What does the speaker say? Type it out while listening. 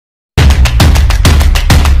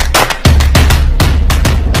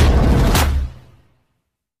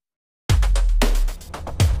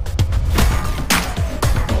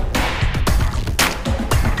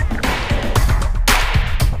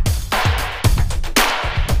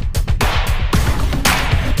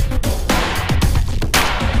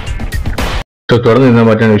So தொடர்ந்து இந்த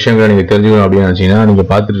மாதிரியான விஷயங்களை நீங்கள் தெரிஞ்சுக்கணும் அப்படின்னு நினச்சிங்கன்னா நீங்கள்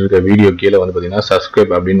பார்த்துட்டு இருக்க வீடியோ கீழே வந்து பார்த்தீங்கன்னா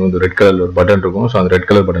சப்ஸ்கிரைப் அப்படின்னு வந்து ரெட் கலர் ஒரு பட்டன் இருக்கும். ஸோ அந்த ரெட்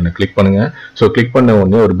கலர் பட்டனை கிளிக் பண்ணுங்க. ஸோ கிளிக் பண்ண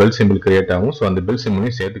உடனே ஒரு பெல் சிம்பிள் கிரியேட் ஆகும். ஸோ அந்த பெல்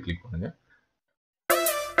சிம்பிளையும் சேர்த்து கிளிக் பண்ணுங்க.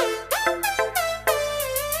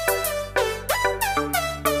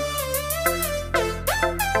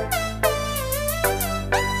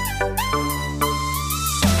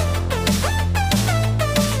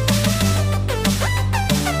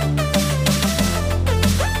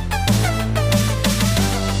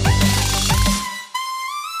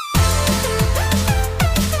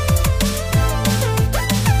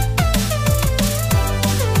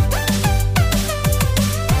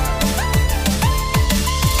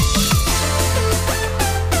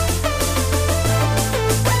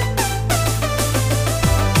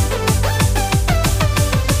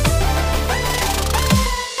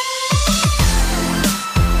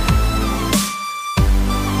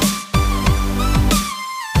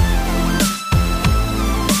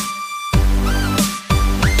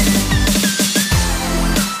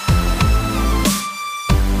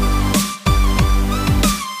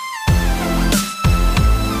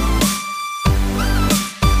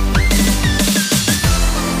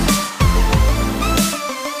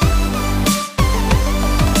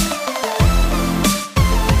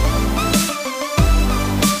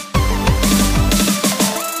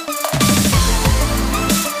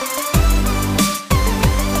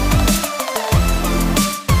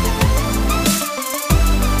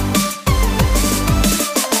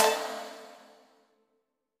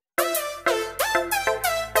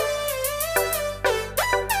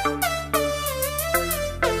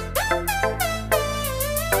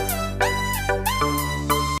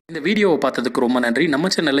 இந்த வீடியோவை பார்த்ததுக்கு ரொம்ப நன்றி. நம்ம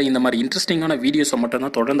சேனலில் இந்த மாதிரி இன்ட்ரெஸ்டிங்கான வீடியோஸை மட்டும்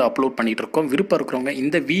தான் தொடர்ந்து அப்லோட் பண்ணிட்டு இருக்கோம். விருப்பம் இருக்கிறவங்க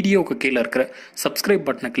இந்த வீடியோவுக்கு கீழே இருக்கிற சப்ஸ்கிரைப்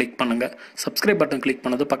பட்டனை கிளிக் பண்ணுங்கள். சப்ஸ்கிரைப் பட்டன் கிளிக்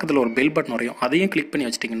பண்ணது பக்கத்தில் ஒரு பெல் பட்டன் வரையும், அதையும் கிளிக் பண்ணி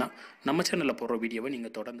வச்சிட்டிங்கன்னா நம்ம சேனலில் போடுற வீடியோவை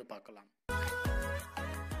நீங்கள் தொடர்ந்து பார்க்கலாம்.